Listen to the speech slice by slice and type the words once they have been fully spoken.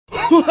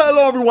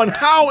Hello everyone,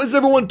 how is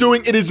everyone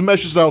doing? It is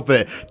MessYourself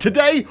here.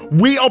 Today,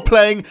 we are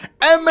playing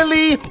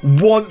Emily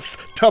Wants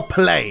to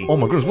Play. Oh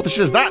my goodness, what the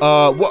shit is that?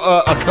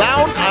 A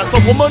clown and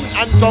some woman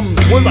and some,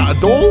 what is that, a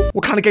doll?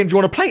 What kind of game do you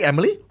want to play,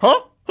 Emily?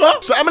 Huh?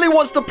 So Emily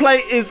Wants to Play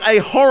is a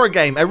horror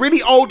game, a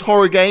really old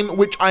horror game,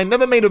 which I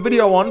never made a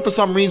video on for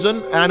some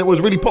reason, and it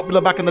was really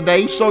popular back in the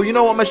day. So you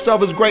know what,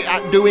 MessYourself is great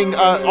at doing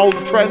old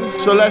trends,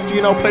 so let's,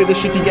 you know, play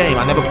this shitty game.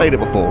 I never played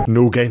it before.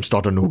 New game,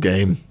 start a new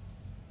game.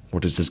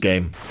 What is this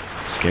game?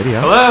 Scary,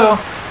 huh? Hello?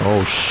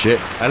 Oh shit.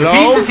 Hello?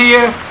 Pizza's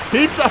here.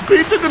 Pizza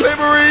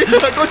delivery.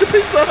 Got your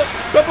pizza.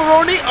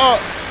 Pepperoni.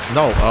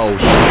 No. Oh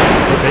shit.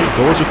 Okay,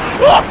 door's just.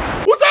 Oh!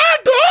 What's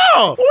that?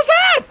 What was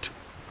that?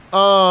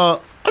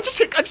 I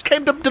just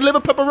came to deliver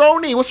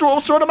pepperoni. What's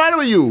the matter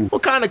with you?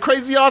 What kind of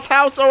crazy ass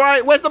house? All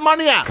right, where's the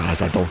money at?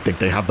 Guys, I don't think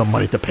they have the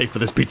money to pay for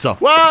this pizza.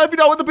 Well, if you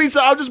don't want the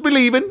pizza, I'll just be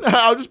leaving.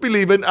 I'll just be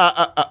leaving.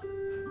 Guys,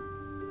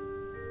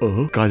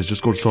 it's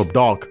just going so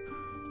dark.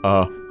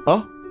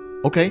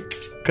 Okay.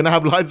 Can I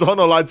have lights on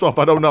or lights off?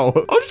 I don't know.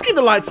 I'll just keep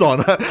the lights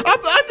on.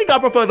 I think I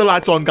prefer the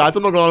lights on, guys.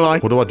 I'm not gonna lie.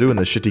 What do I do in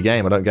this shitty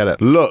game? I don't get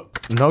it.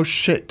 Look. No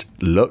shit.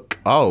 Look.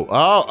 Oh.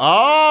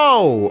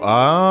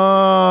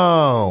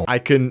 I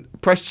can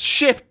press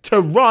shift to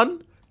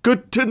run.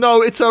 Good to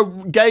know. It's a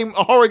game,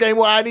 a horror game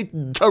where I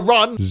need to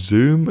run.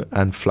 Zoom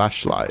and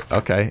flashlight.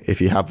 Okay, if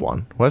you have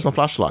one. Where's my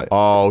flashlight?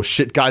 Oh,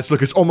 shit, guys.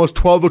 Look, it's almost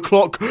 12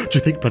 o'clock. Do you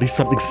think bloody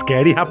something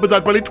scary happens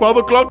at bloody 12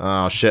 o'clock?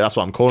 Oh, shit. That's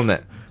what I'm calling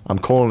it. I'm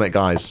calling it,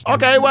 guys.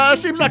 Okay, well, it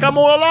seems like I'm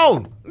all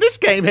alone. This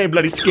game ain't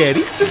bloody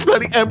scary. Just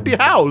bloody empty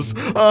house.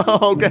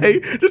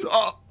 Okay. Just,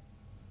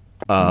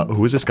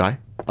 who is this guy?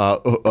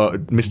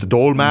 Mr.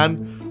 Doll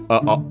Man?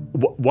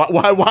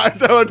 Why is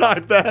there a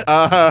knife there?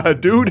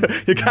 Dude,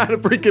 you're kind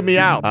of freaking me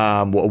out.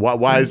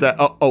 Why is that?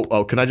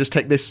 Oh, can I just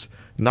take this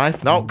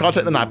knife? No, can't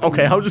take the knife.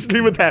 Okay, I'll just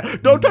leave it there.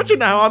 Don't touch it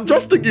now. I'm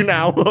trusting you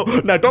now.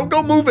 Now, don't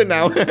go moving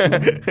now. Get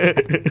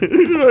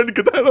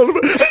the hell out of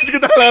it. Let's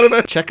get the hell out of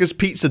it. Checkers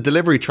Pizza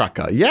Delivery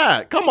Tracker.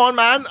 Yeah, come on,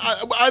 man.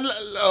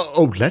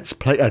 Let's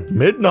play at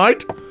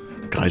midnight.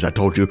 Guys, I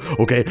told you.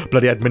 Okay,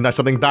 bloody at midnight,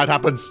 something bad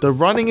happens. The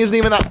running isn't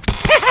even that...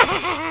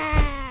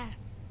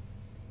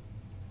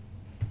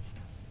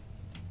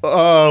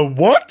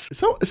 What? Is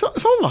someone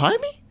behind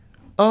me?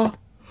 Where'd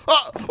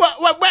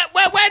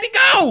he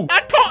go?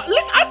 I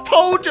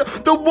told you.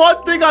 The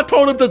one thing I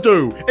told him to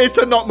do is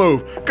to not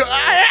move. And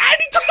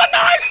he took the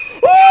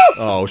knife.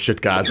 Oh,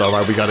 shit, guys. All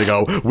right, we gotta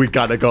go. We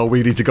gotta go.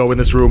 We need to go in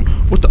this room.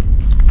 What the?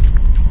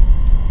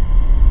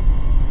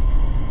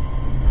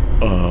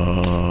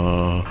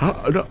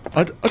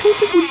 I don't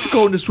think we need to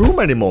go in this room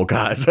anymore,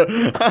 guys. You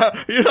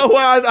know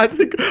what? I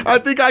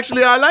think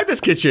actually I like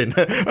this kitchen.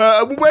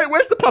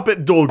 Where's the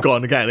puppet doll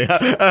gone again?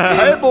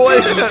 Hey,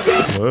 boy.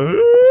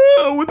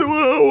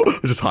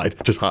 Just hide.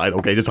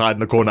 Okay, just hide in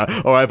the corner.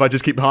 All right, if I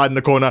just keep hiding in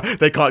the corner,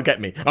 they can't get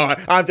me. All right,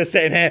 I'm just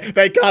sitting here.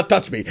 They can't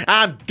touch me.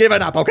 I'm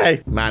giving up,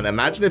 okay? Man,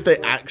 imagine if they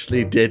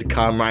actually did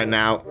come right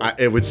now.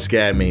 It would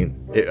scare me,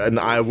 and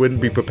I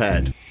wouldn't be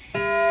prepared.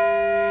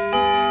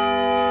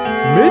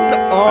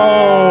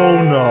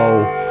 Oh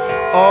no.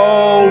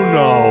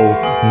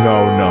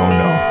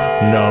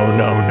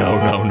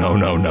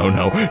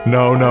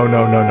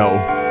 No.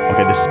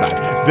 Okay, this is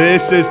bad.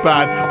 This is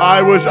bad.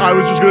 I was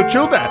just gonna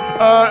chill there.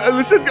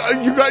 Listen,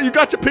 you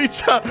got your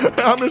pizza.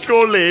 I'm just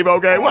gonna leave,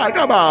 okay? Well,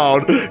 come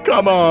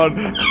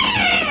on.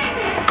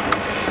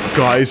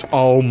 Guys,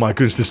 oh my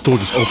goodness, this door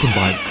just opened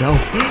by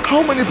itself.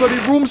 How many bloody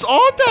rooms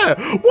are there?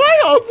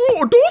 Why are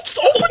doors just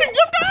opening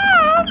left?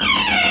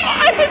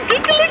 I'm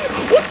giggling.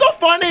 What's so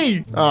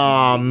funny?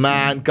 Oh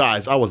man,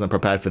 guys, I wasn't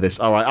prepared for this.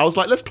 All right, I was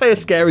like, let's play a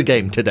scary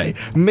game today.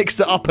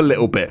 Mixed it up a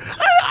little bit.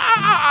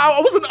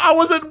 I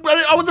wasn't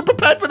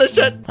prepared for this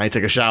shit. I need to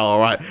take a shower, all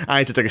right? I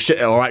need to take a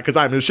shit, all right? Because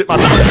I'm gonna shit my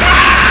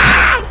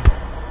pants.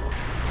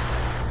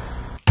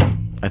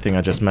 I think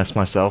I just messed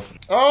myself.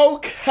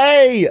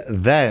 Okay,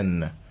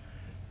 then.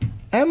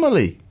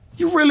 Emily,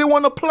 you really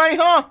want to play,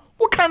 huh?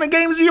 What kind of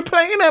games are you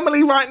playing,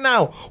 Emily, right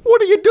now?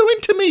 What are you doing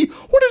to me?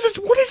 What is this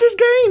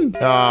game?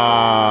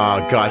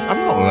 Guys, I'm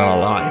not gonna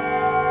lie.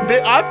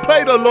 I've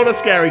played a lot of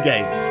scary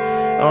games.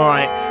 All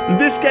right,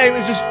 this game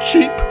is just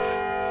cheap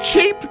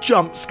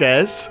jump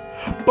scares,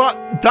 but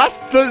that's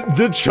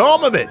the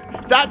charm of it.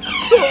 That's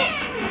the...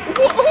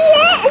 Who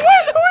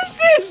is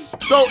this?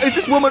 So, is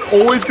this woman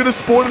always gonna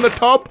spawn in the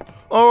tub?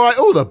 All right,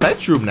 oh, the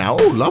bedroom now.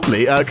 Oh,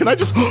 lovely. Can I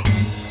just...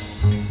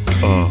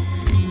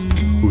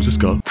 Who's this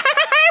girl?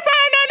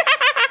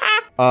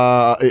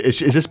 Is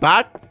this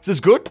bad? Is this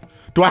good?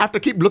 Do I have to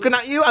keep looking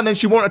at you and then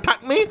she won't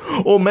attack me?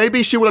 Or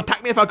maybe she will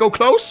attack me if I go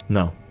close?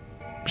 No.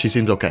 She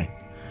seems okay.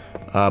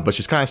 But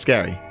she's kind of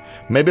scary.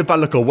 Maybe if I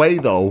look away,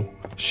 though,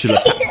 she'll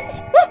attack.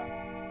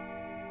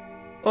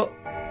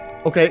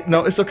 Okay.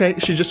 No, it's okay.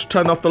 She just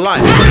turned off the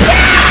light.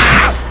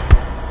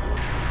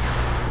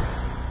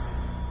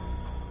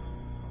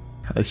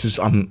 This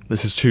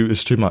is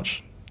too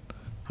much.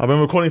 I've been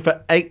recording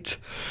for 8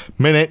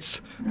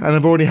 minutes and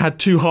I've already had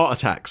 2 heart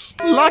attacks.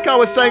 Like I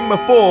was saying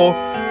before,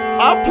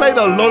 I've played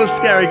a lot of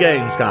scary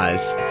games,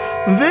 guys.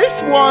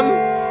 This one,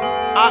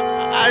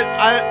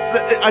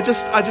 I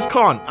just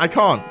can't. I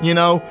can't, you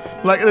know?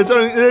 Like, there's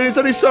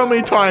only so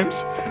many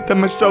times that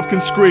MessYourself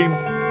can scream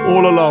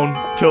all alone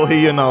till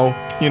he, you know,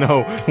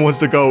 wants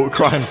to go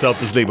cry himself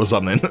to sleep or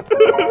something.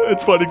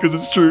 It's funny because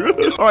it's true.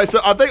 All right, so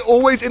are they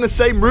always in the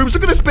same rooms?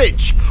 Look at this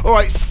bitch. All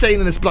right, staying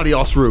in this bloody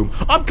ass room.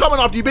 I'm coming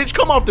after you, bitch.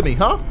 Come after me,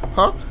 huh?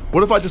 Huh?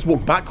 What if I just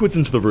walk backwards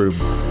into the room?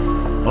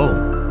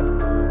 Oh.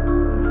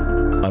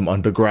 I'm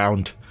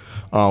underground.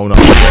 Oh, no.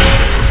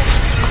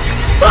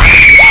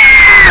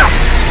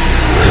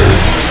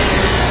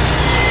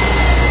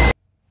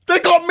 They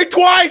got me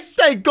twice!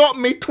 They got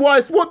me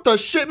twice! What the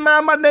shit,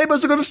 man? My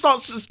neighbors are gonna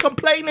start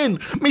complaining!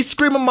 Me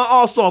screaming my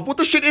ass off! What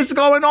the shit is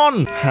going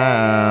on?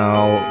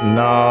 How?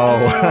 No.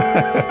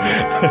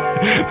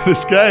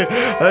 This game,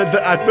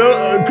 I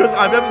feel, because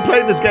I've never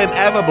played this game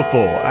ever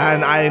before,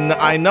 and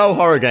I know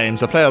horror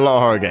games. I play a lot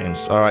of horror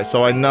games, alright?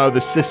 So I know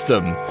the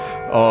system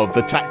of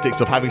the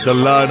tactics of having to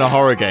learn a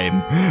horror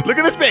game. Look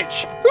at this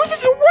bitch! Who's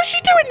this? What's she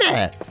doing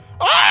there?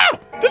 Ah!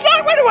 The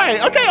light went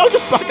away! Okay, I'll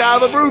just back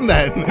out of the room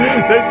then.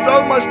 There's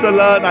so much to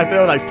learn, I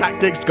feel like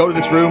tactics to go to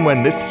this room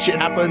when this shit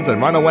happens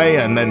and run away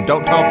and then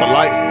don't turn off the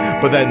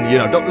light, but then, you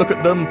know, don't look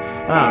at them.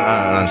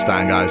 I don't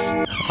understand, guys.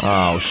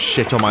 Oh,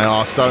 shit on my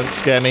ass, don't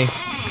scare me.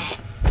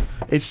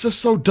 It's just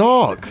so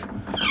dark.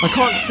 I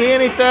can't see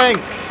anything.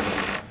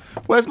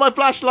 Where's my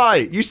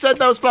flashlight? You said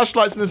there was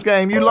flashlights in this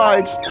game, you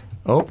lied.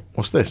 Oh,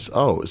 what's this?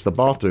 Oh, it's the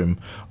bathroom.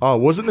 Oh,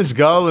 wasn't this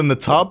girl in the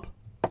tub?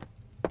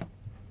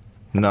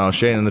 No,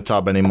 she ain't in the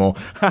tub anymore.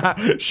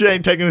 She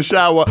ain't taking a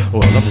shower. Oh,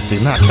 I'd love to see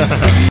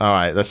that. All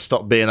right, let's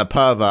stop being a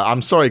pervert.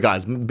 I'm sorry,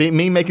 guys.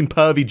 Me making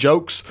pervy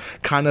jokes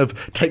kind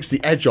of takes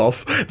the edge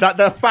off. That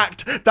the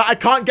fact that I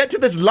can't get to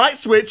this light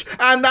switch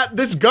and that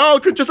this girl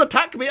could just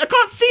attack me. I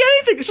can't see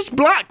anything. It's just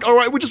black. All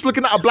right, we're just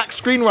looking at a black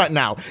screen right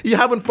now. You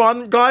having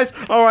fun, guys?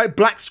 All right,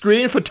 black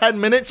screen for 10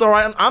 minutes. All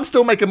right, I'm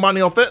still making money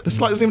off it. This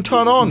light doesn't even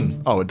turn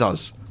on. Oh, it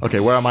does. Okay,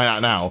 where am I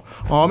at now?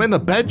 Oh, I'm in the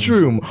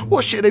bedroom.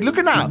 What shit are they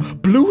looking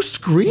at? Blue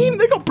screen?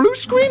 They got blue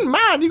screen?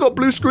 Man, you got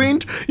blue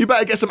screened? You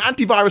better get some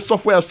antivirus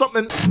software or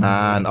something.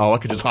 And, oh, I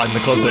could just hide in the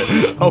closet.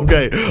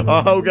 Okay,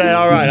 okay,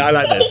 all right, I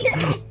like this.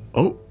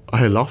 Oh,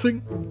 are you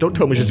laughing? Don't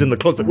tell me she's in the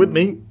closet with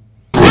me.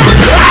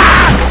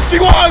 Ah! She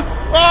was!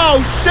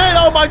 Oh, shit,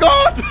 oh my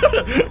God!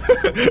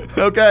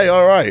 Okay,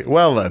 all right,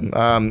 well then.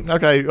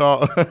 Okay,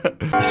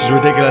 this is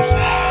ridiculous.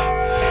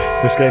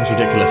 This game's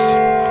ridiculous.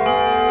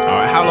 All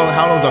right, how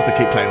long do I have to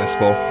keep playing this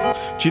for?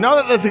 Do you know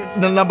that there's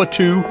the number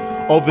 2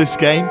 of this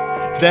game?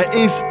 There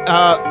is,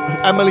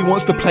 Emily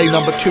wants to play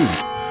number 2.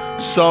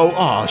 So,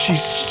 does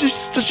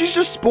she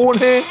just spawn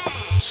here?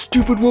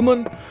 Stupid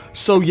woman.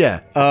 So yeah,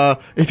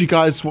 if you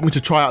guys want me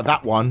to try out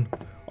that one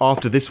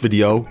after this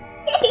video.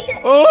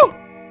 Oh!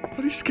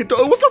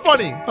 What's so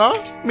funny, huh?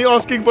 Me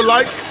asking for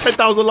likes,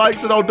 10,000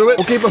 likes and I'll do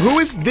it. Okay, but who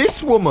is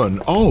this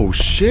woman? Oh,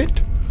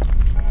 shit.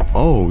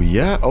 Oh,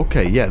 yeah,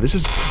 okay, yeah, this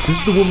is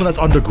the woman that's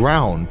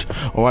underground.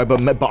 All right,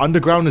 but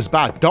underground is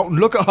bad. Don't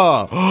look at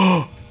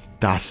her.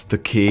 That's the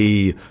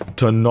key,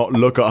 to not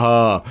look at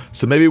her.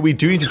 So maybe we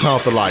do need to turn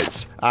off the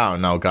lights. I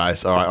don't know,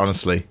 guys. All right,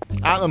 honestly.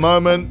 At the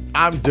moment,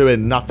 I'm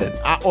doing nothing.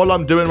 All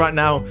I'm doing right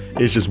now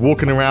is just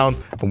walking around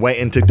and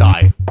waiting to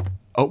die.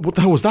 Oh, what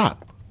the hell was that?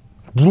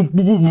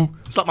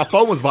 It's like my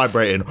phone was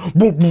vibrating.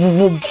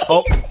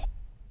 Oh,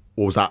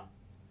 what was that?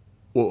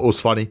 What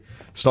was funny?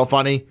 It's not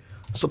funny.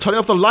 Stop turning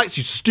off the lights,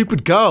 you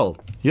stupid girl.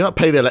 You don't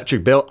pay the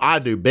electric bill. I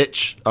do,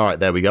 bitch. All right,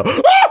 there we go.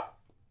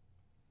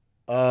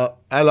 Hello?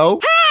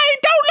 Hey,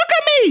 don't look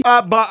at me!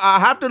 But I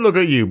have to look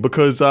at you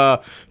because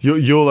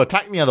you'll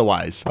attack me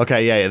otherwise.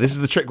 Okay, yeah, this is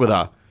the trick with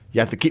her. You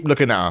have to keep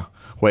looking at her.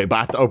 Wait, but I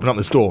have to open up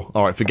this door.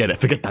 All right, forget it.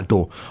 Forget that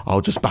door.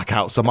 I'll just back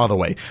out some other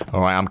way.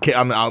 All right, I'm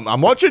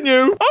watching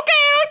you. Okay,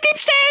 I'll keep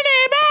staying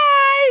here.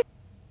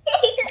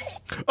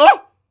 Bye.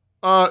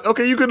 Oh!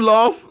 Okay, you can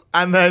laugh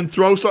and then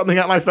throw something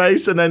at my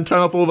face and then turn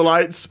off all the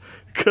lights.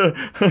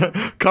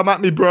 Come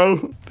at me,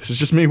 bro. This is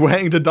just me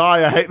waiting to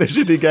die. I hate this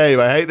shitty game.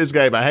 I hate this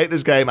game. I hate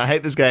this game. I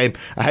hate this game.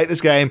 I hate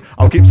this game.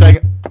 I'll keep saying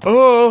it.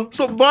 Oh,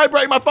 stop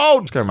vibrating my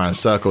phone. Just going around in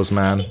circles,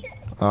 man.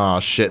 Oh,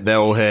 shit. They're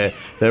all here.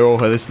 They're all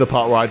here. This is the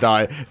part where I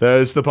die.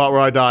 There's the part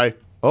where I die.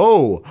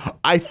 Oh,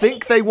 I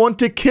think they want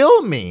to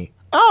kill me.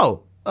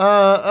 Oh,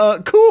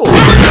 cool.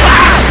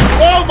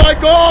 Oh, my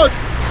God.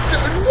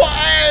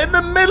 What? In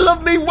the middle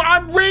of me,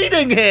 I'm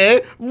reading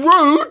here.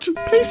 Rude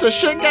piece of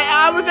shit.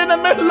 I was in the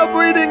middle of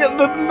reading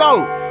the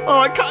note.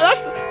 All right,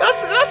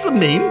 that's a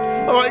mean.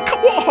 All right,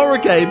 what horror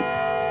game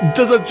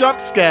does a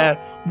jump scare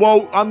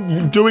while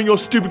I'm doing your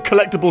stupid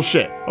collectible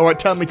shit? All right,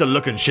 tell me to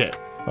look and shit.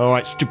 All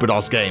right, stupid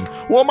ass game.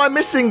 What am I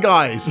missing,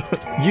 guys?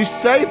 You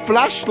say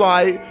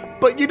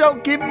flashlight, but you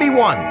don't give me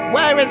one.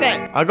 Where is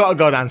it? I gotta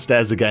go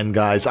downstairs again,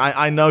 guys.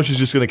 I know she's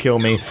just gonna kill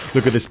me.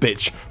 Look at this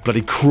bitch. Bloody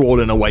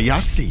crawling away. Yeah, I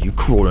see you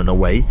crawling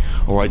away.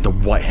 All right, the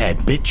white-haired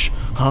bitch.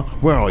 Huh?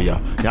 Where are you?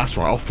 Yeah, that's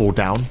right. I'll fall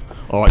down.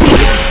 All right.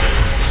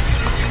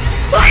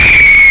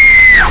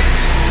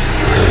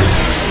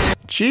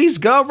 Jeez,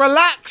 girl,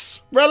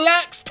 relax.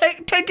 Relax.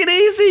 Take it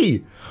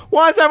easy.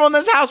 Why does everyone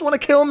in this house want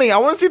to kill me? I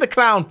want to see the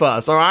clown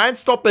first, all right?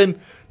 Stopping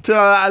to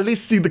at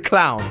least see the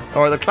clown.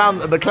 All right, the clown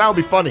will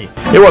be funny.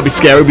 It won't be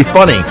scary, it'll be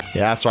funny.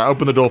 Yeah, that's right.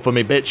 Open the door for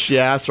me, bitch.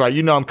 Yeah, that's right.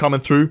 You know I'm coming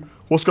through.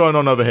 What's going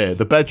on over here?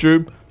 The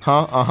bedroom?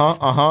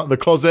 Huh? The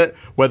closet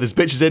where there's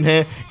bitches in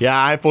here? Yeah,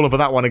 I ain't falling for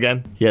that one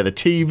again. Yeah, the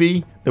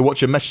TV. They're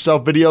watching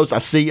MessYourself videos. I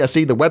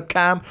see the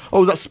webcam.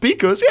 Oh, is that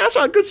speakers? Yeah, that's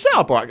right. Good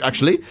setup,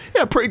 actually.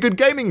 Yeah, pretty good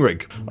gaming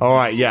rig. All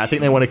right, yeah, I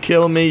think they want to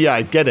kill me. Yeah,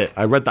 I get it.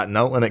 I read that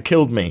note and it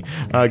killed me.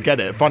 I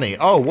get it. Funny.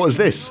 Oh, what is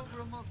this?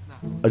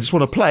 I just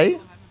want to play.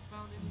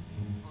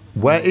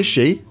 Where is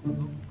she?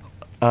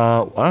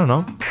 I don't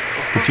know.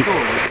 The door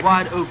was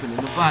wide open and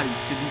the bodies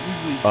could be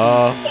easily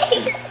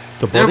seen.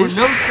 The bodies?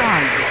 There were no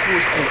signs of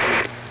forced entry,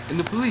 and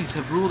the police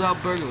have ruled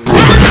out burglary.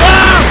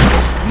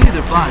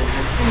 Neither body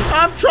had any.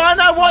 I'm trying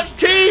to watch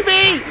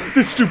TV!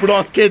 These stupid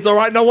ass kids,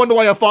 alright? No wonder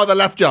why your father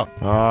left you.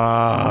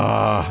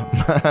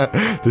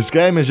 This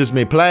game is just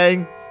me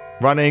playing,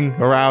 running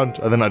around,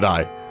 and then I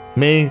die.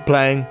 Me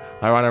playing,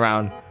 I run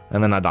around,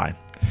 and then I die.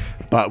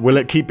 But will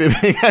it keep it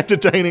being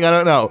entertaining? I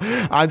don't know.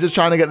 I'm just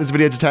trying to get this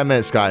video to 10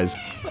 minutes, guys.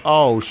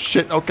 Oh,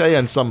 shit. Okay,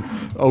 and some...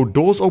 Oh,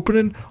 doors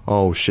opening?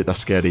 Oh, shit, that's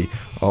scary.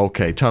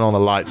 Okay, turn on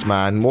the lights,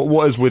 man.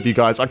 What is with you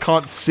guys? I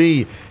can't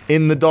see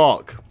in the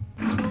dark.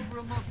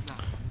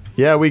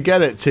 Yeah, we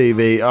get it,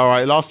 TV. All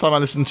right, last time I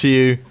listened to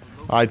you,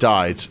 I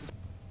died.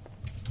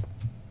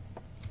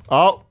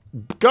 Oh,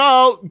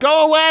 go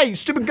away, you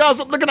stupid girl,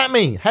 stop looking at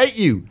me. Hate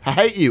you, I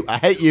hate you, I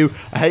hate you,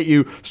 I hate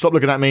you. Stop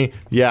looking at me.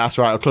 Yeah, that's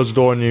right, I'll close the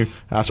door on you.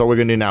 That's what we're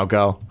gonna do now,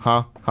 girl.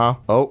 Huh?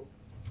 Oh,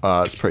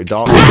 it's pretty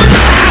dark.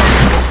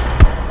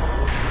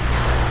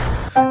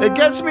 It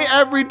gets me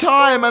every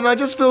time, and I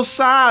just feel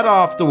sad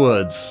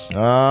afterwards.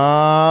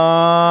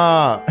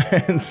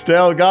 It's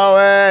still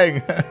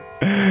going.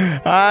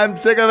 I'm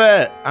sick of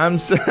it.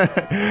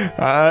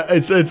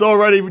 It's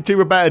already too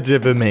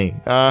repetitive for me.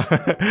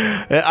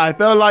 I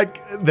feel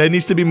like there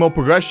needs to be more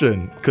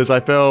progression because I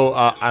feel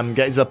I'm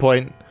getting to the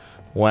point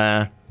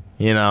where,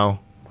 you know,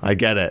 I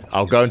get it.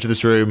 I'll go into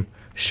this room.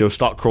 She'll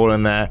start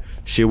crawling there.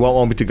 She won't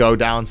want me to go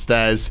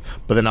downstairs,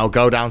 but then I'll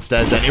go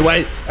downstairs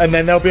anyway, and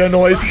then there'll be a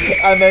noise,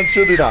 and then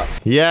she'll do that.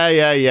 Yeah.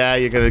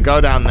 You're gonna go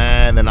down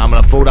there, and then I'm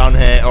gonna fall down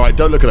here. All right,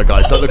 don't look at her,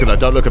 guys. Don't look at her.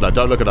 Don't look at her.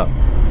 Don't look at her.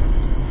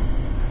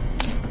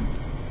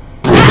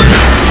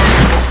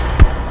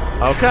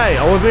 Okay,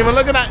 I wasn't even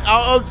looking at.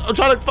 I'm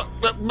trying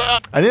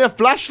to. I need a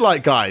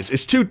flashlight, guys.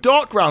 It's too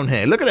dark around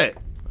here. Look at it.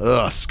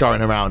 Ugh,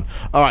 scurrying around.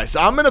 All right, so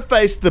I'm gonna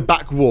face the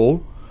back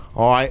wall.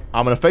 All right,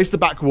 I'm gonna face the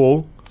back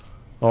wall.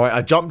 All right,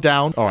 I jump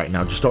down. All right,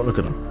 now just don't look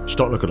at her. Just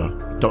don't look at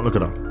her. Don't look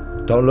at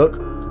her. Don't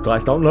look.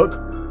 Guys, don't look.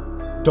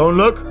 Don't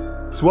look.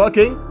 It's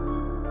working.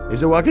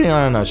 Is it working?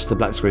 I don't know. It's just a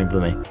black screen for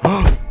me.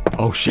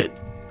 Oh, shit.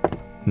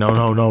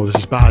 No. This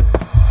is bad.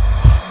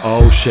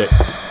 Oh, shit.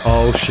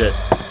 Oh, shit.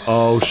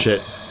 Oh,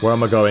 shit. Where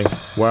am I going?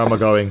 Where am I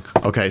going?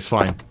 Okay, it's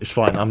fine. It's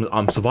fine.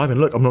 I'm surviving.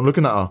 Look, I'm not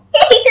looking at her.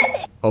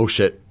 Oh,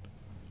 shit.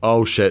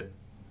 Oh, shit.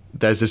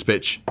 There's this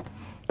bitch.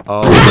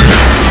 Oh.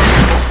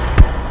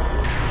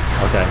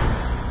 Okay.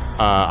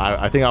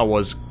 I think I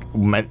was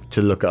meant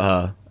to look at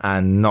her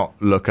and not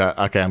look at...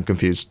 Okay, I'm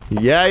confused.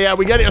 Yeah,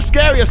 we get it.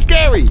 You're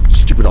scary.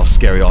 Stupid ass,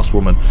 scary ass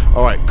woman.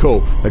 All right,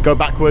 cool. Now go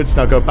backwards.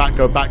 Now go back.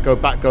 Am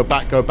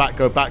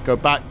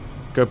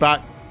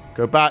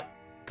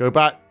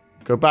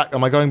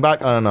I going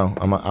back? I don't know.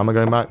 Am I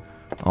going back?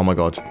 Oh my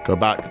god. Go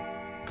back.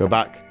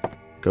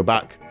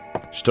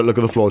 Just don't look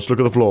at the floor.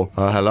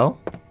 Hello?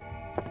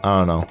 I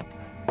don't know.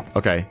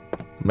 Okay.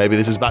 Maybe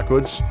this is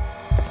backwards.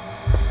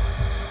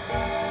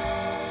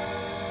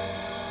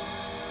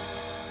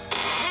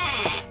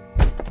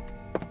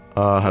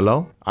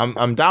 Hello?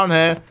 I'm down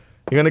here.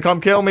 You're gonna come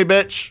kill me,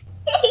 bitch.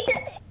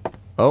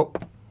 Oh.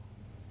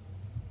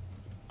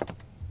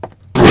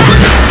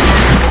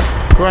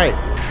 Great.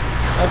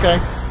 Okay.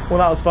 Well,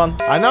 that was fun.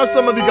 I know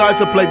some of you guys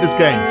have played this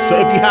game, so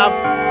if you have,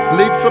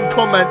 leave some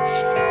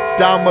comments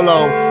down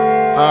below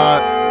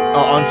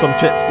on some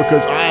tips,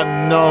 because I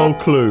have no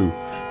clue.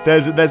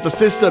 There's a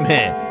system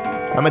here.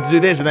 I'm meant to do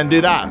this and then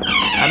do that.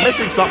 I'm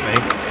missing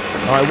something.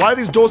 All right, why do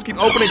these doors keep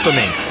opening for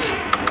me?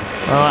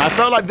 I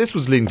felt like this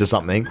was leading to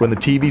something when the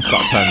TV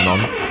started turning on.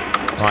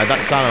 Alright,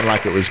 that sounded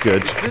like it was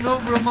good. It's been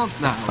over a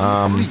month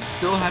now. Police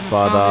still haven't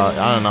but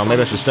I don't know,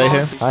 maybe I should stay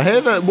here. I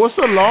hear that. What's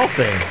the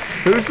laughing?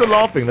 Who's the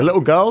laughing? The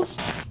little girls?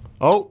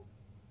 Oh.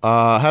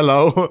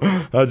 Hello.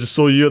 I just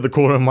saw you at the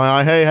corner of my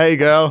eye. Hey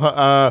girl.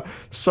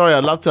 Sorry,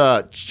 I'd love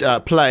to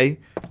play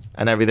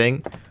and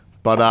everything,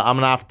 but I'm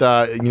gonna have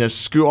to, you know,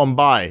 scoot on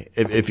by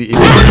if you.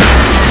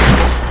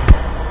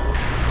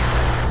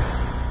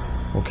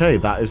 Okay,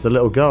 that is the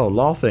little girl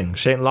laughing.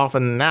 She ain't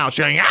laughing now. She's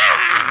going,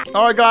 ah!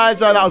 Alright, guys,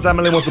 that was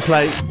Emily Wants to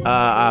Play.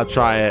 I'll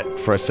try it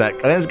for a sec.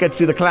 I didn't get to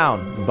see the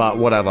clown, but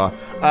whatever.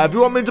 If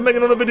you want me to make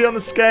another video on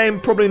this game,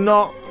 probably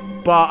not.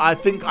 But I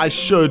think I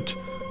should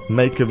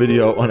make a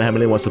video on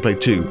Emily Wants to Play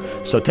 2.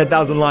 So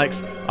 10,000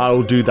 likes, I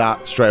will do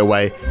that straight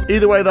away.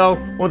 Either way, though,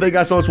 well, thank you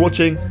guys so much for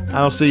watching, and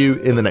I'll see you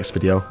in the next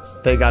video.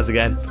 Thank you guys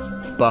again.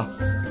 Bye.